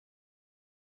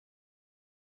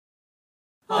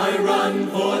I run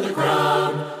for the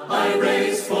crown, I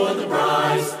race for the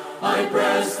prize, I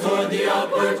press toward the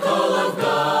upward call of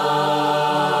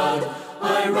God.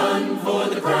 I run for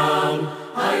the crown,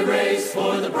 I race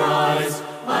for the prize,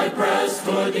 I press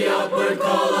toward the upward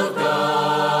call of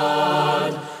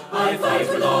God. I fight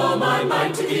with all my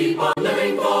might to keep on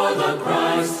living for the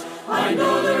Christ. I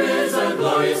know there is a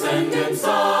glorious end in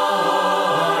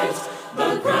sight.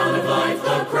 The crown of life,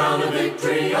 the crown of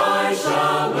victory I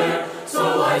shall wear.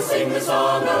 So I sing the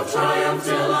song of triumph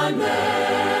till I'm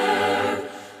there.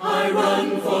 I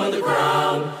run for the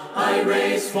crown, I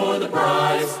race for the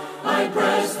prize, I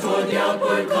press toward the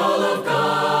upward call of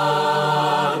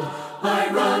God.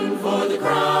 I run for the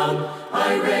crown,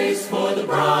 I race for the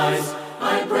prize,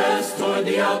 I press toward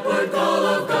the upward call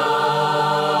of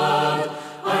God.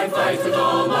 I fight with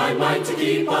all my might to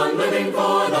keep on living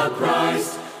for the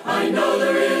Christ. I know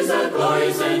there is a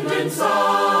glorious end in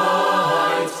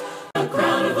sight. The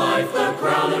crown of life, the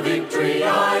crown of victory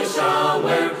I shall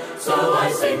wear. So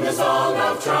I sing the song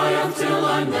of triumph till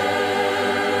I'm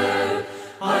there.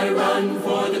 I run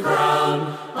for the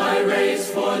crown, I race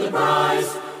for the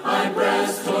prize, I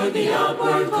press toward the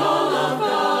upward call of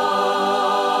God.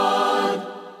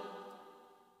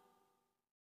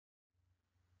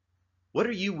 What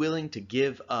are you willing to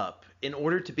give up in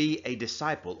order to be a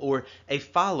disciple or a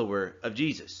follower of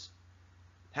Jesus?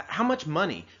 How much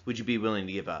money would you be willing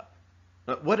to give up?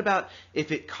 What about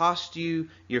if it cost you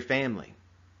your family?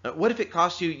 What if it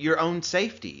cost you your own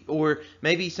safety, or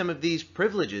maybe some of these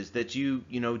privileges that you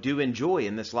do enjoy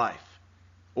in this life?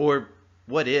 Or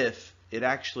what if it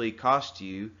actually cost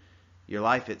you your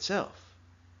life itself?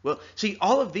 Well, see,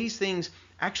 all of these things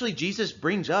actually Jesus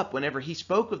brings up whenever he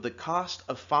spoke of the cost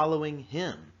of following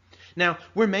him. Now,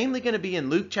 we're mainly going to be in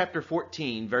Luke chapter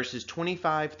 14, verses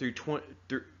 25 through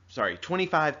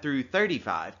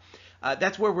 35.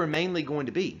 That's where we're mainly going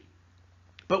to be.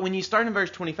 But when you start in verse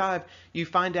 25, you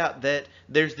find out that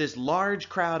there's this large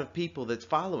crowd of people that's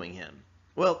following him.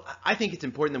 Well, I think it's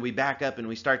important that we back up and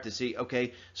we start to see,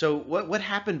 okay, so what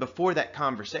happened before that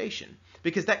conversation?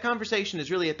 Because that conversation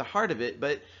is really at the heart of it.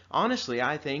 But honestly,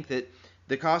 I think that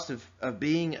the cost of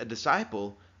being a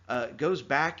disciple goes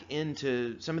back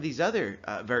into some of these other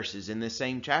verses in this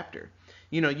same chapter.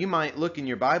 You might look in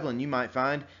your Bible and you might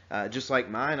find, just like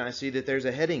mine, I see that there's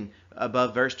a heading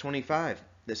above verse 25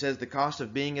 that says the cost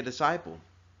of being a disciple.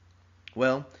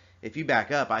 Well, if you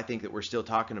back up, I think that we're still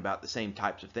talking about the same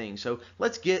types of things. So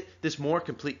let's get this more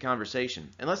complete conversation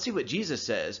and let's see what Jesus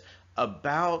says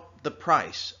about the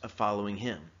price of following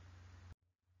him.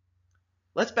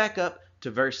 Let's back up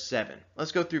to verse 7.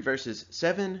 Let's go through verses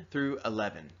 7 through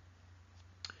 11.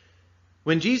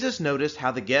 When Jesus noticed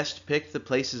how the guests picked the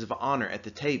places of honor at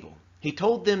the table, he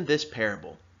told them this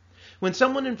parable. When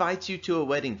someone invites you to a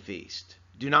wedding feast,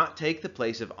 do not take the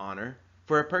place of honor,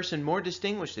 for a person more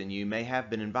distinguished than you may have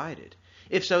been invited.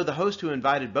 If so, the host who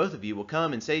invited both of you will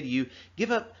come and say to you,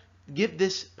 give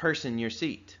this person your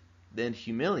seat. Then,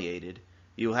 humiliated,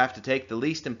 you will have to take the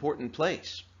least important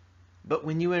place. But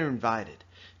when you are invited,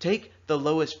 take the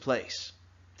lowest place,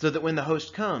 so that when the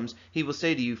host comes, he will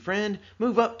say to you, friend,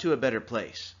 move up to a better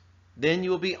place. Then you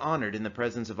will be honored in the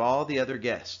presence of all the other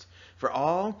guests. For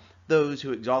all those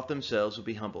who exalt themselves will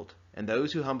be humbled, and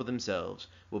those who humble themselves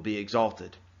will be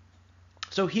exalted.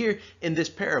 So here in this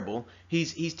parable,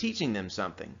 he's teaching them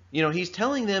something. He's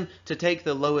telling them to take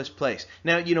the lowest place.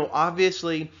 Now,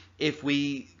 obviously, if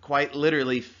we quite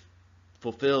literally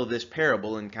fulfill this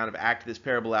parable and kind of act this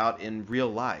parable out in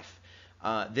real life,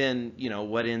 then,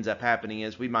 what ends up happening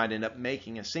is we might end up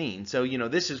making a scene. So,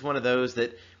 this is one of those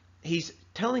that he's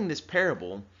telling this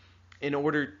parable in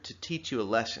order to teach you a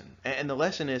lesson. And the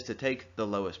lesson is to take the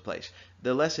lowest place.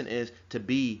 The lesson is to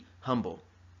be humble.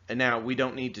 And now we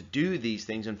don't need to do these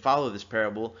things and follow this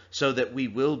parable so that we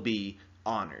will be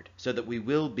honored, so that we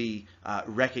will be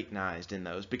recognized in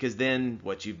those, because then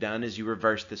what you've done is you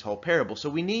reverse this whole parable. So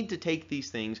we need to take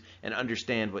these things and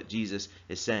understand what Jesus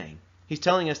is saying. He's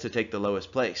telling us to take the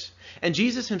lowest place. And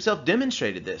Jesus himself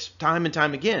demonstrated this time and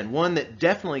time again. One that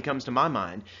definitely comes to my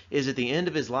mind is at the end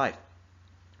of his life.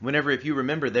 Whenever, if you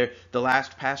remember there, the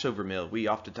last Passover meal, we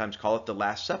oftentimes call it the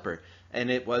Last Supper.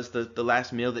 And it was the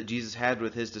last meal that Jesus had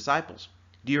with his disciples.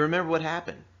 Do you remember what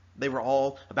happened? They were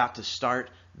all about to start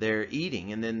their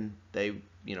eating, and then they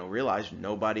realized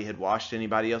nobody had washed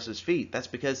anybody else's feet. That's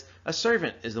because a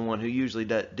servant is the one who usually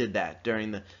did that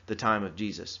during the time of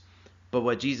Jesus. But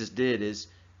what Jesus did is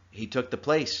he took the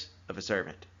place of a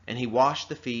servant, and he washed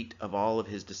the feet of all of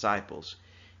his disciples.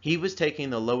 He was taking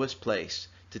the lowest place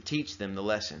to teach them the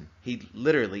lesson. He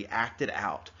literally acted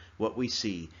out what we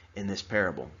see in this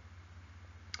parable.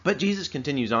 But Jesus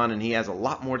continues on, and he has a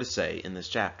lot more to say in this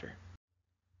chapter.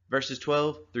 Verses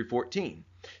 12 through 14.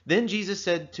 Then Jesus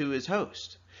said to his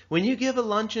host, "When you give a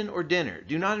luncheon or dinner,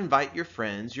 do not invite your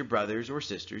friends, your brothers or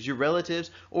sisters, your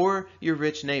relatives, or your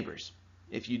rich neighbors.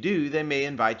 If you do, they may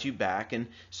invite you back, and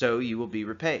so you will be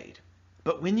repaid.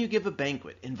 But when you give a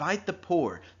banquet, invite the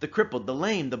poor, the crippled, the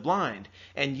lame, the blind,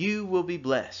 and you will be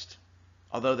blessed.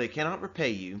 Although they cannot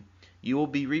repay you, you will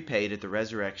be repaid at the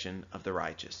resurrection of the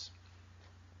righteous."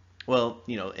 Well,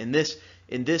 in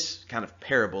this kind of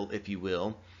parable, if you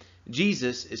will,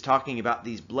 Jesus is talking about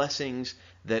these blessings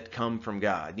that come from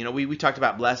God. We talked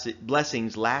about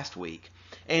blessings last week.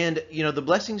 And, the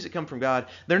blessings that come from God,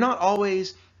 they're not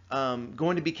always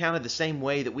going to be counted the same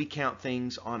way that we count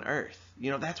things on earth.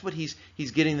 That's what he's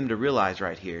getting them to realize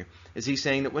right here, is he's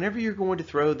saying that whenever you're going to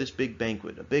throw this big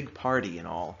banquet, a big party and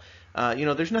all,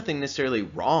 there's nothing necessarily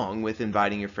wrong with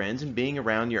inviting your friends and being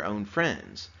around your own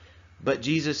friends. But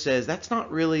Jesus says that's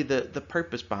not really the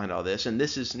purpose behind all this, and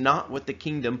this is not what the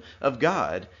kingdom of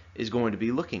God is going to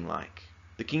be looking like.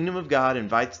 The kingdom of God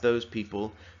invites those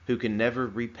people who can never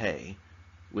repay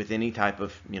with any type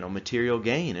of material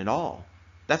gain at all.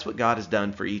 That's what God has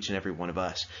done for each and every one of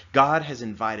us. God has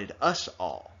invited us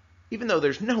all, even though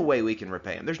there's no way we can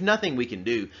repay him. There's nothing we can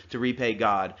do to repay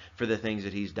God for the things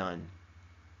that he's done.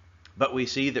 But we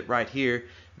see that right here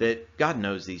that God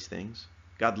knows these things.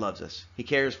 God loves us. He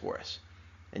cares for us.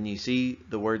 And you see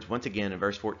the words once again in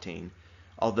verse 14.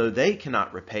 Although they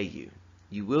cannot repay you,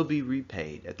 you will be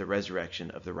repaid at the resurrection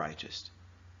of the righteous.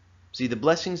 See, the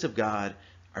blessings of God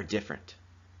are different.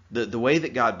 The way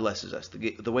that God blesses us,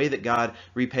 the way that God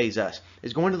repays us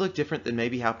is going to look different than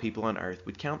maybe how people on earth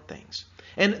would count things.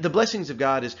 And the blessings of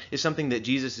God is something that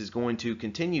Jesus is going to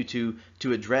continue to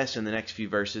address in the next few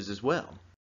verses as well.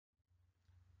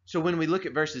 So when we look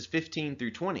at verses 15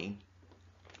 through 20,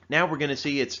 now we're going to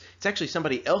see it's actually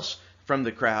somebody else from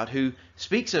the crowd who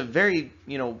speaks a very,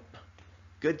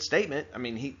 good statement. I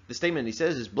mean, the statement he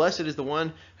says is, "Blessed is the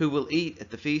one who will eat at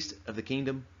the feast of the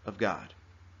kingdom of God."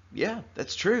 Yeah,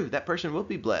 that's true. That person will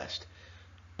be blessed.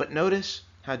 But notice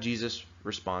how Jesus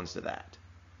responds to that.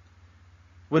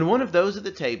 When one of those at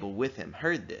the table with him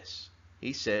heard this,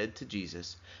 he said to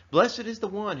Jesus, "Blessed is the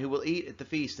one who will eat at the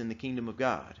feast in the kingdom of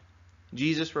God."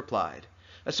 Jesus replied,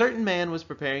 "A certain man was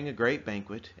preparing a great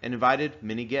banquet and invited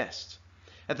many guests.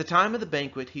 At the time of the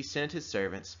banquet, he sent his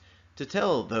servants to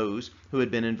tell those who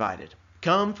had been invited,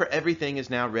 'Come, for everything is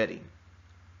now ready.'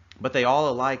 But they all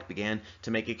alike began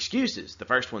to make excuses. The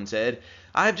first one said,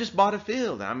 'I have just bought a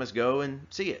field and I must go and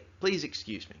see it. Please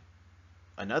excuse me.'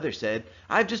 Another said,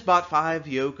 'I have just bought 5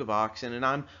 yoke of oxen and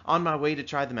I'm on my way to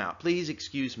try them out. Please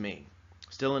excuse me.'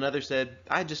 Still another said,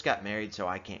 'I just got married, so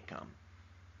I can't come.'"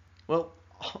 Well,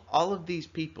 all of these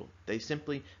people, they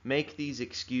simply make these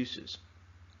excuses.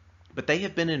 But they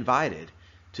have been invited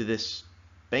to this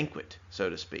banquet, so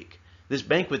to speak. This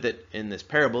banquet that in this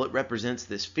parable, it represents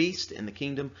this feast in the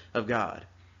kingdom of God.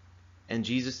 And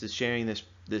Jesus is sharing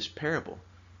this parable.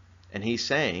 And he's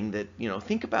saying that,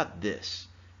 think about this.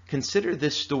 Consider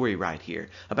this story right here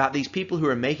about these people who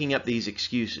are making up these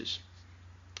excuses.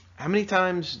 How many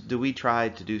times do we try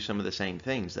to do some of the same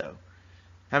things, though?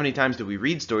 How many times do we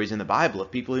read stories in the Bible of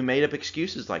people who made up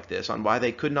excuses like this on why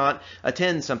they could not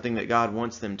attend something that God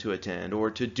wants them to attend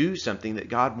or to do something that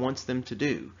God wants them to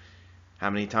do? How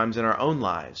many times in our own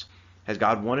lives has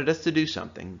God wanted us to do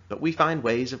something, but we find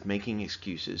ways of making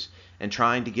excuses and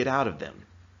trying to get out of them?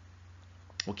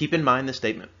 Well, keep in mind the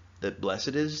statement that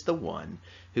blessed is the one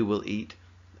who will eat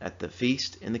at the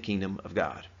feast in the kingdom of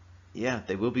God. Yeah,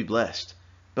 they will be blessed.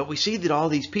 But we see that all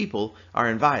these people are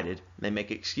invited and they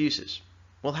make excuses.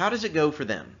 Well, how does it go for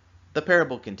them? The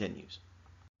parable continues.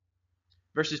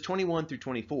 Verses 21 through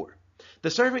 24.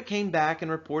 The servant came back and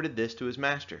reported this to his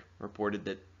master, reported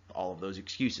that all of those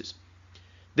excuses.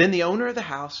 Then the owner of the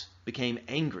house became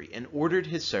angry and ordered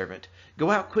his servant, "Go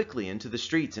out quickly into the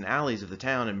streets and alleys of the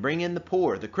town and bring in the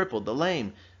poor, the crippled, the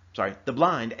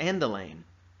blind and the lame."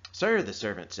 "Sir," the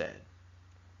servant said,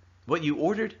 "what you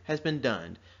ordered has been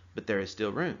done, but there is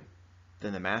still room."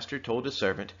 Then the master told his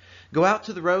servant, "Go out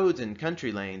to the roads and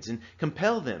country lanes and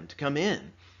compel them to come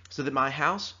in, so that my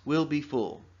house will be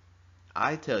full.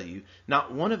 I tell you,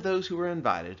 not one of those who are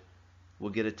invited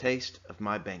will get a taste of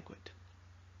my banquet."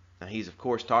 Now he's of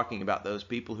course talking about those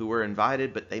people who were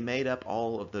invited, but they made up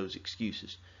all of those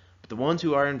excuses. But the ones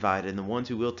who are invited and the ones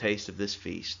who will taste of this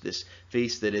feast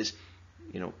that is,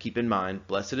 keep in mind,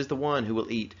 blessed is the one who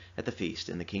will eat at the feast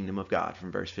in the kingdom of God,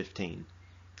 from verse 15.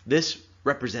 This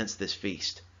represents this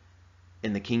feast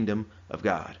in the kingdom of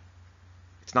God.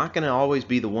 It's not going to always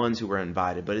be the ones who were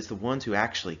invited, but it's the ones who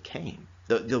actually came.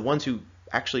 The ones who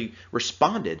actually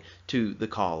responded to the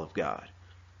call of God.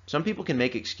 Some people can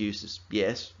make excuses.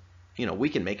 Yes, we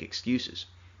can make excuses.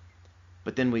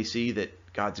 But then we see that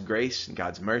God's grace and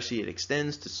God's mercy, it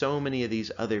extends to so many of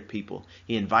these other people.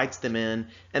 He invites them in,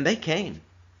 and they came.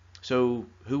 So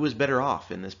who was better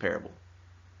off in this parable?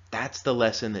 That's the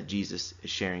lesson that Jesus is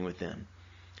sharing with them.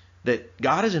 That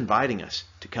God is inviting us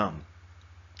to come.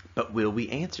 But will we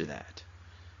answer that?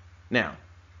 Now,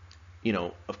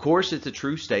 of course it's a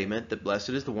true statement that blessed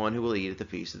is the one who will eat at the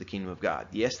feast of the kingdom of God.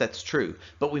 Yes, that's true.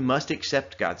 But we must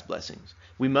accept God's blessings.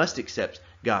 We must accept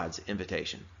God's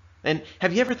invitation. And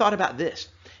have you ever thought about this?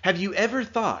 Have you ever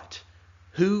thought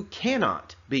who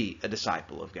cannot be a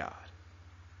disciple of God?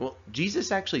 Well,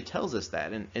 Jesus actually tells us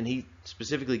that, and he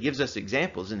specifically gives us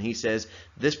examples, and he says,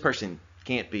 this person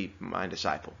can't be my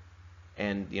disciple.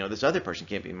 And, this other person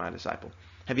can't be my disciple.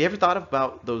 Have you ever thought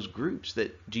about those groups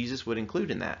that Jesus would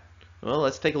include in that? Well,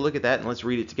 let's take a look at that and let's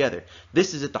read it together.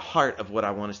 This is at the heart of what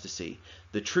I want us to see.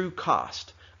 The true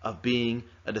cost of being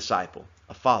a disciple,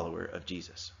 a follower of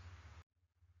Jesus.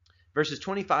 Verses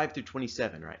 25 through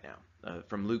 27 right now,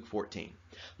 from Luke 14.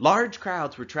 Large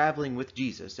crowds were traveling with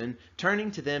Jesus, and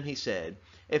turning to them he said,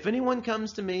 if anyone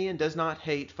comes to me and does not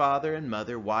hate father and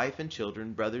mother, wife and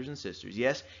children, brothers and sisters,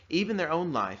 yes, even their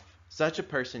own life, such a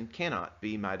person cannot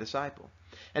be my disciple.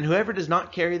 And whoever does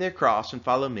not carry their cross and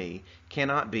follow me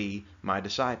cannot be my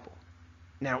disciple.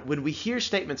 Now, when we hear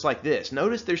statements like this,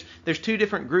 notice there's two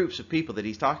different groups of people that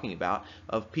he's talking about,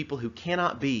 of people who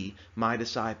cannot be my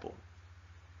disciple.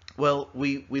 Well,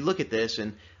 we look at this,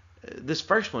 and this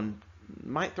first one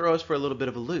might throw us for a little bit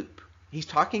of a loop. He's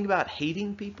talking about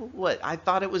hating people? What? I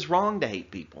thought it was wrong to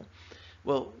hate people.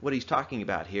 Well, what he's talking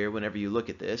about here, whenever you look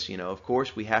at this, of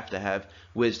course we have to have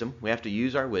wisdom. We have to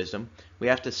use our wisdom. We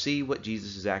have to see what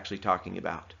Jesus is actually talking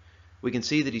about. We can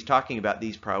see that he's talking about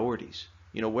these priorities.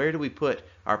 Where do we put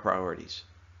our priorities?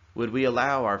 Would we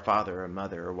allow our father or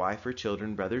mother or wife or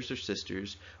children, brothers or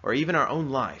sisters, or even our own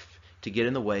life to get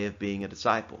in the way of being a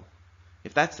disciple?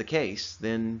 If that's the case,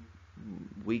 then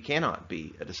we cannot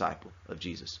be a disciple of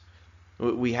Jesus.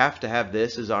 We have to have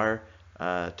this as our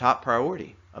top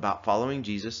priority about following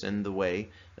Jesus in the way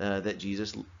that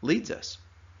Jesus leads us.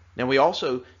 Now we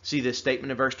also see this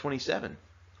statement in verse 27.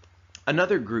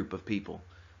 Another group of people.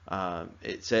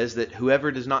 It says that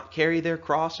whoever does not carry their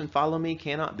cross and follow me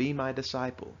cannot be my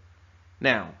disciple.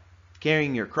 Now,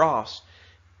 carrying your cross,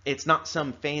 it's not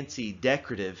some fancy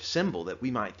decorative symbol that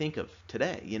we might think of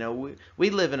today.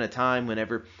 We live in a time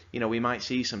whenever, we might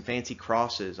see some fancy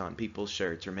crosses on people's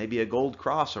shirts, or maybe a gold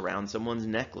cross around someone's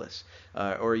necklace,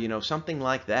 or something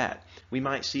like that. We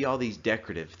might see all these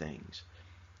decorative things.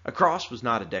 A cross was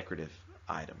not a decorative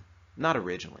item, not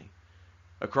originally.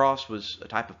 A cross was a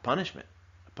type of punishment,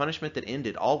 a punishment that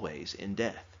ended always in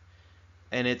death.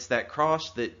 And it's that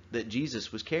cross that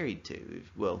Jesus was carried to.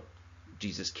 Well,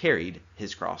 Jesus carried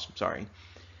his cross,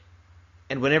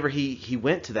 And whenever he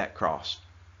went to that cross,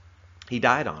 he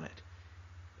died on it.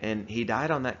 And he died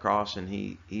on that cross, and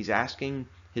he's asking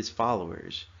his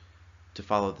followers to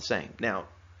follow the same. Now,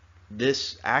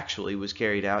 this actually was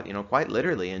carried out, quite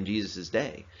literally in Jesus'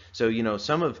 day. So,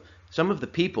 some of the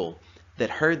people that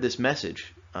heard this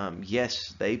message,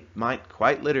 yes, they might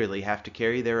quite literally have to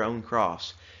carry their own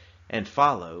cross and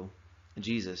follow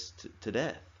Jesus to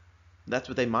death. That's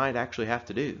what they might actually have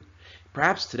to do.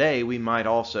 Perhaps today we might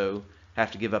also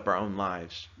have to give up our own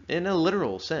lives in a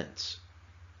literal sense.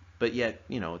 But yet,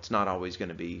 it's not always going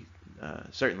to be,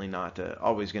 certainly not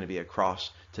always going to be a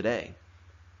cross today.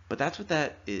 But that's what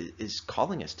that is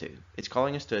calling us to. It's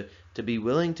calling us to be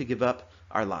willing to give up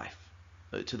our life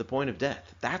to the point of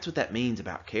death. That's what that means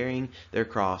about carrying their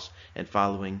cross and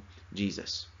following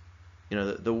Jesus.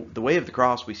 The way of the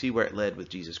cross, we see where it led with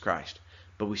Jesus Christ.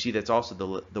 But we see that's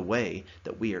also the way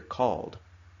that we are called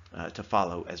to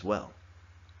follow as well.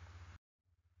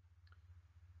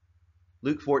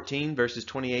 Luke 14, verses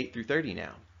 28 through 30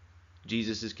 now.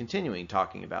 Jesus is continuing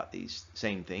talking about these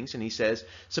same things, and he says,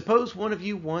 suppose one of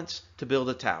you wants to build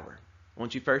a tower.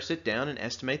 Won't you first sit down and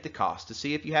estimate the cost to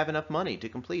see if you have enough money to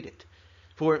complete it?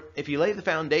 For if you lay the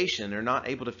foundation and are not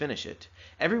able to finish it,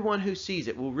 everyone who sees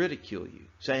it will ridicule you,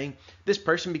 saying, this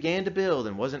person began to build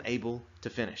and wasn't able to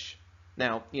finish.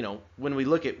 Now, when we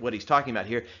look at what he's talking about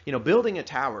here, building a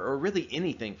tower, or really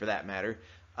anything for that matter,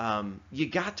 you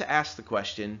got to ask the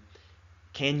question,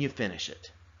 can you finish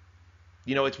it?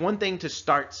 It's one thing to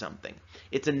start something.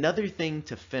 It's another thing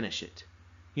to finish it.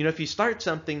 If you start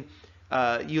something,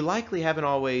 you likely haven't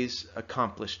always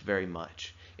accomplished very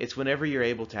much. It's whenever you're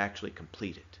able to actually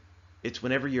complete it. It's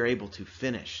whenever you're able to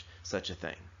finish such a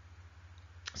thing.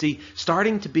 See,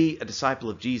 starting to be a disciple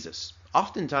of Jesus,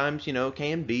 oftentimes,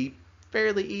 can be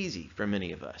fairly easy for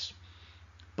many of us.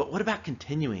 But what about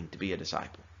continuing to be a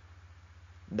disciple?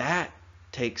 That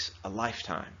takes a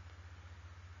lifetime.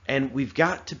 And we've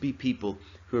got to be people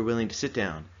who are willing to sit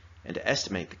down and to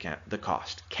estimate the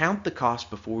cost. Count the cost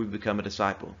before we become a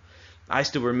disciple. I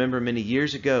still remember many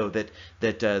years ago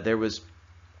that there was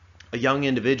a young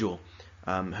individual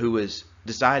who was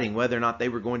deciding whether or not they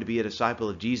were going to be a disciple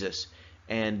of Jesus.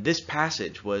 And this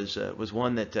passage was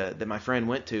one that my friend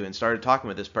went to and started talking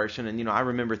with this person. And, I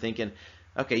remember thinking,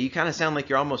 okay, you kind of sound like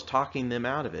you're almost talking them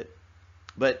out of it.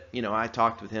 But, I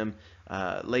talked with him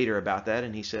later about that,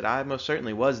 and he said, I most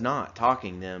certainly was not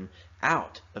talking them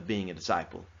out of being a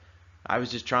disciple. I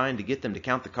was just trying to get them to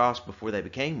count the cost before they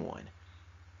became one.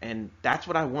 And that's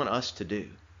what I want us to do.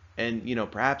 And,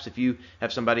 perhaps if you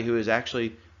have somebody who is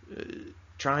actually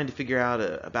trying to figure out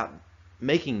about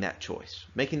making that choice,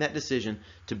 making that decision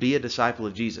to be a disciple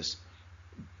of Jesus,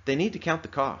 they need to count the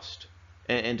cost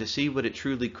and to see what it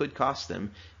truly could cost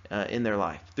them in their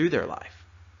life, through their life.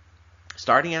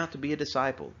 Starting out to be a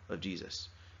disciple of Jesus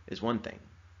is one thing,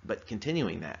 but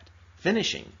continuing that,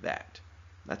 finishing that,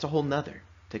 that's a whole nother.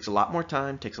 Takes a lot more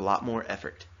time, takes a lot more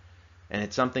effort. And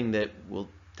it's something that will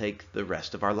take the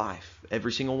rest of our life,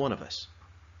 every single one of us.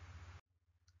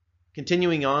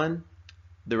 Continuing on,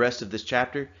 the rest of this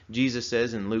chapter, Jesus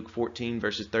says in Luke 14,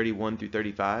 verses 31 through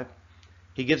 35,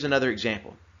 he gives another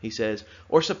example. He says,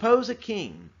 or suppose a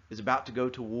king is about to go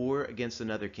to war against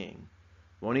another king.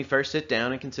 Won't he first sit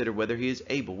down and consider whether he is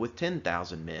able with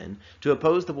 10,000 men to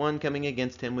oppose the one coming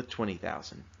against him with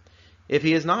 20,000? If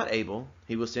he is not able,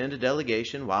 he will send a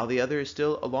delegation while the other is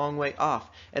still a long way off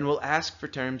and will ask for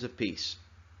terms of peace.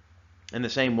 In the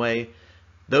same way,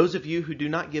 those of you who do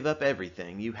not give up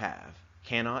everything you have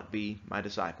cannot be my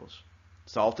disciples.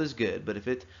 Salt is good, but if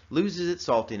it loses its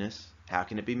saltiness, how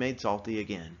can it be made salty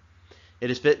again?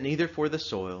 It is fit neither for the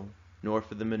soil nor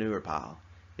for the manure pile.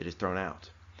 It is thrown out.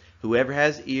 Whoever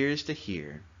has ears to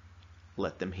hear,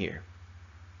 let them hear.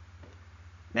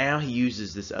 Now he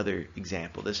uses this other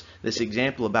example, this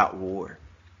example about war.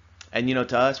 And,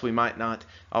 to us, we might not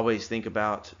always think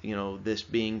about, this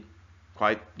being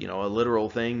quite, a literal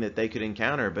thing that they could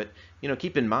encounter. But,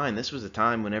 keep in mind, this was a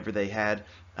time whenever they had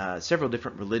several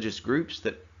different religious groups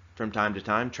that from time to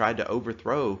time tried to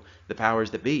overthrow the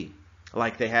powers that be.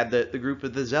 Like they had the group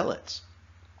of the Zealots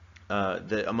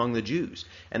among the Jews.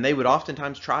 And they would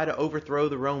oftentimes try to overthrow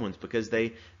the Romans because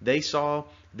they saw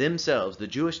themselves, the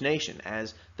Jewish nation,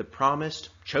 as the promised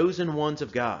chosen ones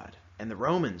of God. And the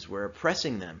Romans were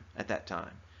oppressing them at that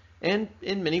time. And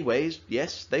in many ways,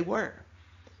 yes, they were.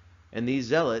 And these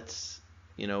zealots,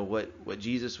 what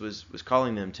Jesus was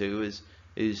calling them to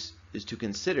is to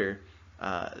consider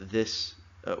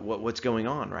what's going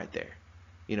on right there,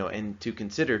 and to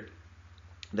consider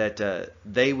that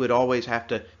they would always have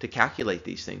to calculate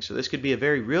these things. So this could be a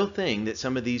very real thing that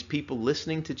some of these people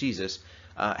listening to Jesus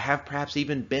have perhaps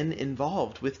even been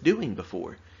involved with doing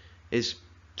before, is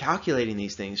calculating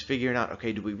these things, figuring out,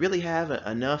 okay, do we really have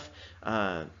enough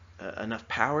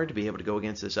power to be able to go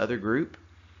against this other group?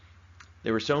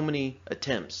 There were so many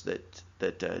attempts that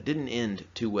didn't end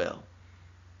too well.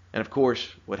 And of course,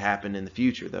 what happened in the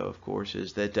future, though, of course,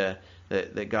 is that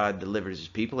God delivers his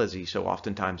people, as he so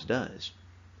oftentimes does.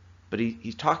 But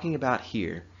he's talking about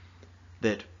here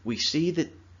that we see that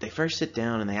they first sit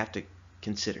down and they have to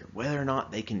consider whether or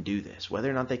not they can do this, whether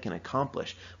or not they can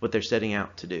accomplish what they're setting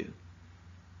out to do.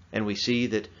 And we see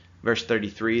that, verse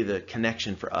 33, the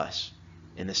connection for us.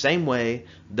 In the same way,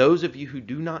 those of you who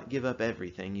do not give up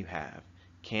everything you have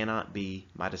cannot be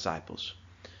my disciples.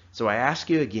 So I ask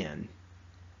you again,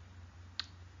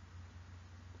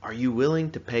 are you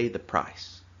willing to pay the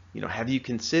price? Have you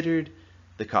considered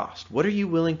the cost? What are you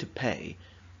willing to pay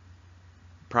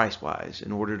price-wise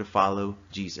in order to follow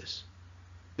Jesus?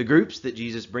 The groups that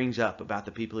Jesus brings up about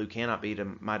the people who cannot be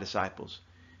my disciples,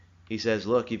 he says,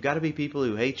 look, you've got to be people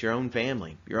who hate your own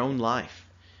family, your own life.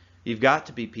 You've got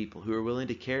to be people who are willing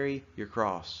to carry your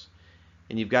cross.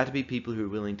 And you've got to be people who are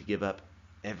willing to give up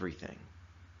everything.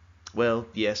 Well,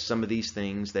 yes, some of these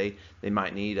things, they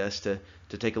might need us to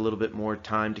take a little bit more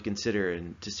time to consider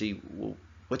and to see, well,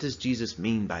 what does Jesus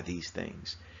mean by these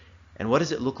things? And what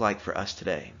does it look like for us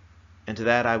today? And to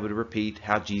that I would repeat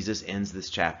how Jesus ends this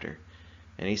chapter.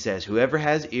 And he says, whoever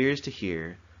has ears to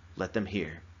hear, let them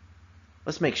hear.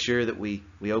 Let's make sure that we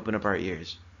open up our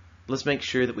ears. Let's make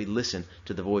sure that we listen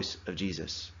to the voice of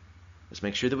Jesus. Let's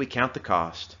make sure that we count the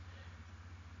cost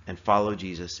and follow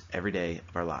Jesus every day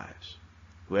of our lives.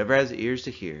 Whoever has ears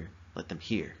to hear, let them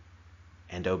hear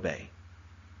and obey.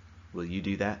 Will you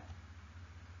do that?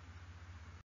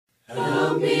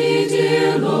 Help me,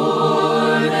 dear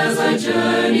Lord, as I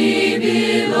journey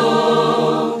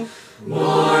below.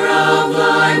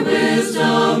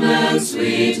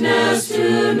 sweetness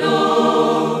to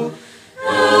know.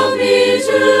 Help me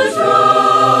to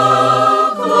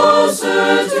draw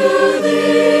closer to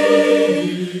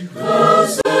Thee,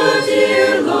 closer,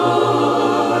 dear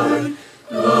Lord,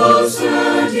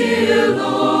 closer, dear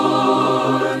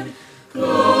Lord,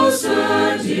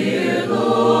 closer, dear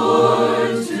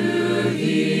Lord, to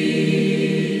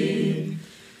Thee.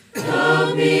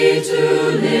 Help me to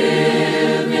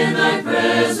live in Thy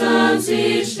presence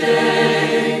each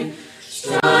day,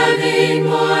 striving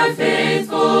more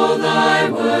faithful Thy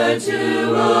word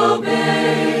to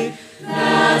obey,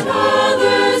 that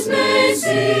others may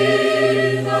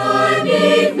see Thy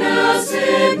meekness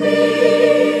in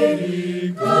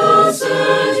me.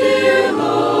 Closer, dear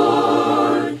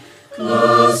Lord,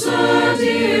 closer,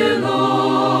 dear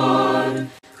Lord,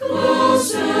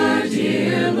 closer,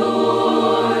 dear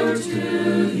Lord,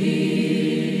 to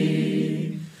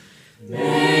Thee.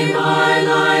 May my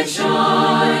light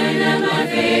shine and my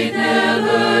faith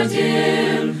never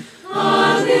dim,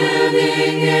 a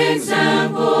living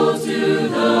example to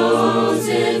those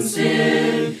in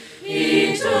sin.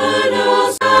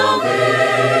 Eternal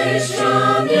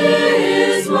salvation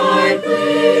is my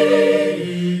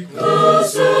plea.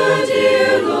 Closer,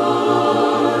 dear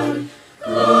Lord,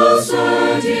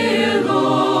 closer, dear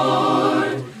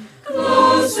Lord,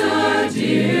 closer,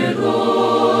 dear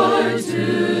Lord,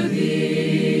 to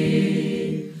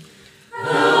Thee.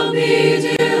 Help me,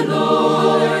 dear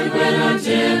Lord, when I'm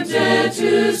tempted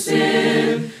to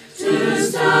sin, to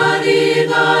study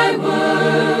Thy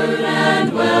word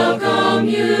and welcome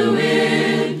You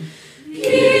in.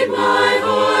 Keep my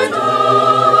heart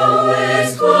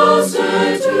always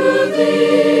closer to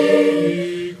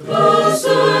Thee.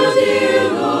 Closer, dear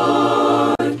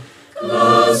Lord,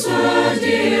 closer,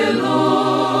 dear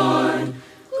Lord,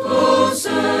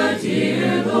 closer,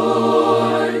 dear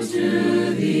Lord,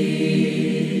 to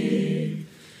Thee.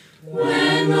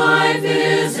 When life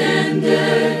is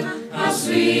ended, how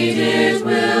sweet it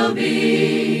will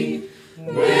be,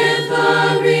 with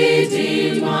the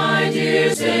redeemed, my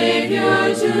dear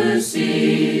Savior, to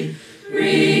see.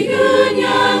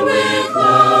 Reunion with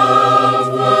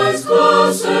loved ones,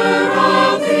 closer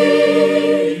of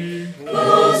Thee.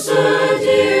 Closer,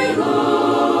 dear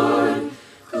Lord,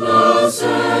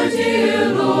 closer, dear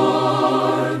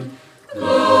Lord,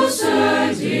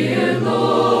 closer, dear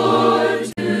Lord,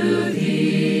 to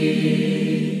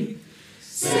Thee.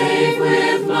 Safe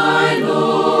with my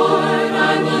Lord,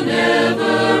 I will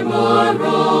never more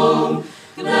roam.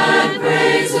 Glad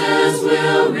praises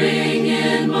will ring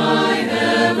in my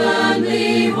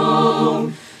heavenly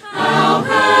home. How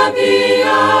happy